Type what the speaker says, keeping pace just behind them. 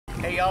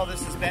Hey y'all,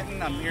 this is Benton.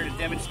 I'm here to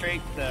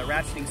demonstrate the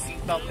ratcheting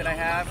seatbelt that I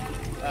have.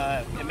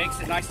 It makes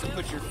it nice to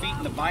put your feet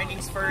in the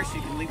bindings first.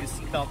 You can leave the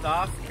seatbelt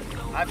off.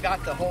 I've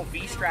got the whole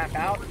V-strap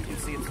out. You can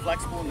see it's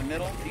flexible in the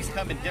middle. These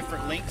come in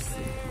different lengths.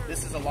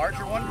 This is a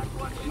larger one.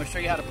 I'm going to show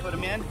you how to put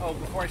them in. Oh,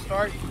 before I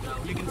start,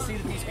 you can see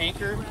that these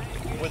anchor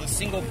with a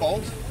single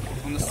bolt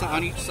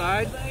on each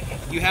side.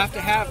 You have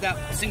to have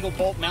that single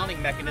bolt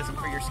mounting mechanism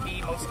for your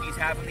ski. Most skis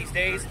have them these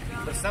days,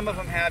 but some of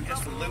them have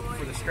just a loop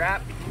for the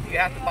strap. You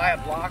have to buy a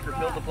block or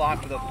build a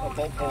block with a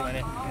bolt hole in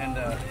it and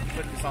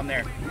put this on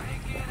there.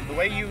 The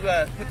way you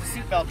put the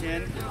seatbelt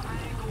in,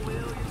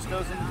 just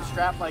goes into the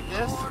strap like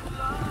this.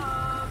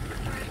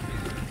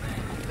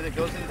 Then it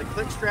goes into the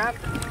click strap.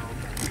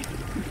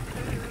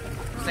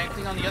 Same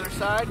thing on the other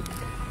side.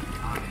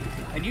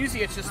 And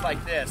usually it's just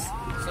like this,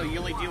 so you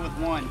only deal with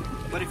one.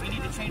 But if you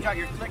need to change out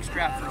your click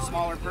strap for a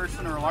smaller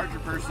person or a larger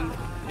person,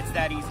 it's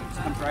that easy. It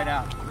just comes right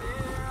out.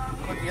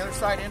 Put the other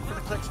side in for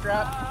the click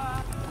strap.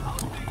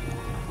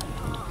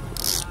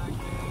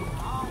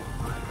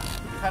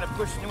 Kind of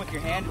push it in with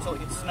your hand until it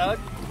gets snug.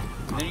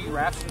 And then you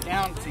ratchet it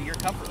down to your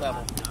comfort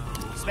level.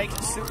 This makes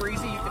it super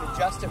easy. You can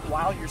adjust it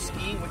while you're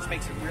skiing, which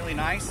makes it really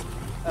nice.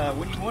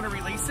 When you want to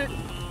release it,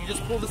 you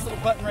just pull this little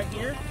button right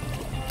here,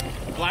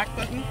 the black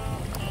button,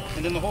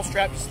 and then the whole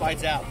strap just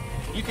slides out.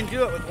 You can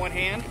do it with one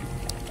hand.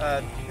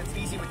 It's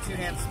easy with two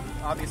hands,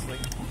 obviously,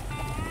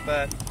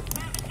 but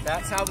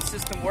that's how the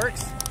system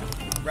works.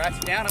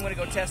 Ratchet down. I'm going to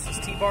go test this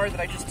T-bar that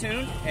I just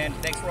tuned, and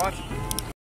thanks for watching.